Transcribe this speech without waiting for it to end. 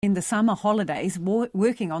in the summer holidays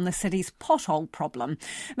working on the city's pothole problem.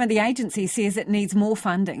 But the agency says it needs more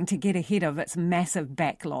funding to get ahead of its massive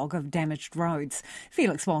backlog of damaged roads.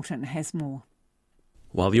 Felix Walton has more.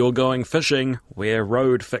 While you're going fishing, we're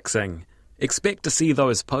road fixing. Expect to see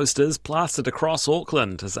those posters plastered across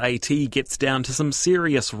Auckland as AT gets down to some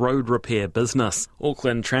serious road repair business.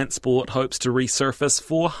 Auckland Transport hopes to resurface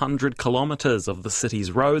 400 kilometres of the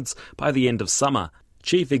city's roads by the end of summer.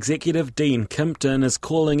 Chief Executive Dean Kimpton is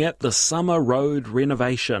calling it the summer road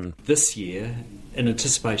renovation. This year, in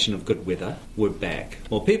anticipation of good weather, we're back.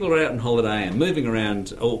 While people are out on holiday and moving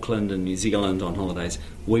around Auckland and New Zealand on holidays,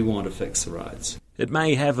 we want to fix the roads. It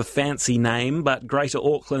may have a fancy name, but Greater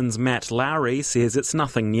Auckland's Matt Lowry says it's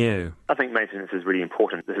nothing new. I think maintenance is really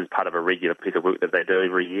important. This is part of a regular piece of work that they do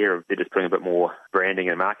every year. They're just putting a bit more branding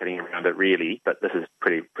and marketing around it, really. But this is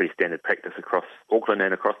pretty standard practice across Auckland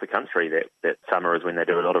and across the country. That summer is when they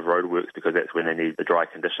do a lot of roadworks because that's when they need the dry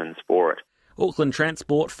conditions for it. Auckland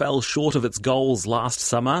Transport fell short of its goals last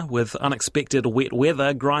summer, with unexpected wet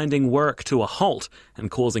weather grinding work to a halt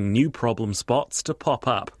and causing new problem spots to pop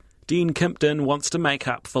up. Dean Kimpton wants to make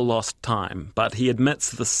up for lost time, but he admits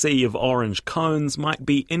the sea of orange cones might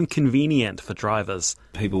be inconvenient for drivers.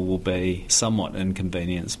 People will be somewhat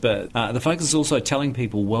inconvenienced, but the focus is also telling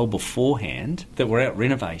people well beforehand that we're out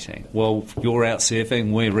renovating. Well, you're out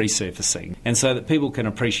surfing, we're resurfacing. And so that people can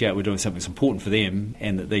appreciate we're doing something that's important for them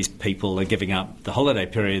and that these people are giving up the holiday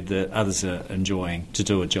period that others are enjoying to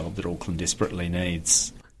do a job that Auckland desperately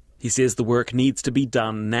needs. He says the work needs to be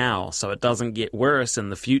done now so it doesn't get worse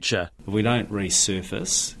in the future. If we don't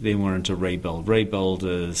resurface, then we're into rebuild. Rebuild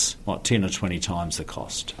is, 10 or 20 times the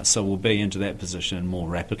cost. So we'll be into that position more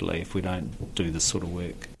rapidly if we don't do this sort of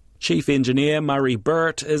work. Chief Engineer Murray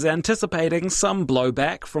Burt is anticipating some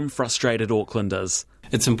blowback from frustrated Aucklanders.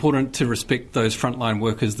 It's important to respect those frontline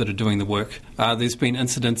workers that are doing the work. There's been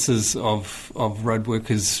incidences of road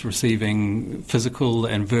workers receiving physical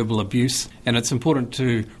and verbal abuse, and it's important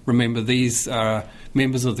to remember these are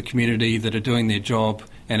members of the community that are doing their job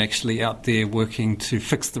and actually out there working to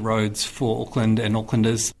fix the roads for Auckland and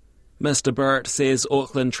Aucklanders. Mr Burt says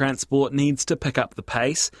Auckland Transport needs to pick up the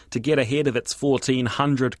pace to get ahead of its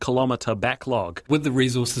 1,400-kilometre backlog. With the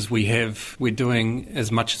resources we have, we're doing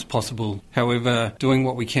as much as possible. However, doing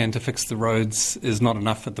what we can to fix the roads is not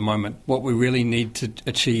enough at the moment. What we really need to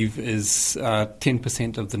achieve is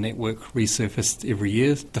 10% of the network resurfaced every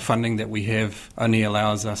year. The funding that we have only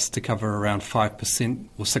allows us to cover around 5%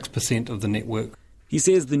 or 6% of the network. He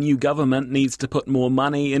says the new government needs to put more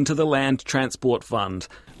money into the Land Transport Fund.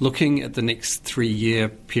 Looking at the next 3-year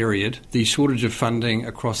period, the shortage of funding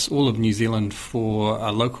across all of New Zealand for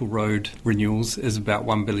local road renewals is about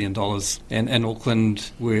 $1 billion. And in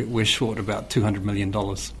Auckland, we're short about $200 million.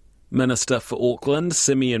 Minister for Auckland,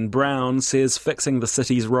 Simeon Brown, says fixing the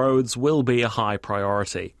city's roads will be a high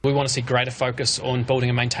priority. We want to see greater focus on building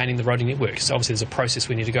and maintaining the road network. So obviously there's a process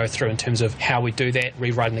we need to go through in terms of how we do that.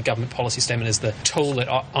 Rewriting the government policy statement is the tool that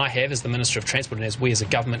I have as the Minister of Transport and as we as a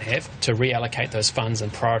government have to reallocate those funds and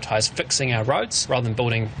prioritise fixing our roads rather than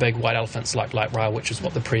building big white elephants like light rail, which is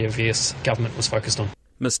what the previous government was focused on.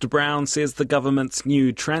 Mr Brown says the government's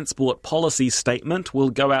new transport policy statement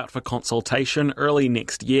will go out for consultation early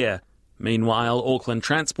next year. Meanwhile, Auckland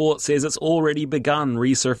Transport says it's already begun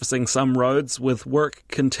resurfacing some roads, with work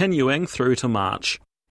continuing through to March.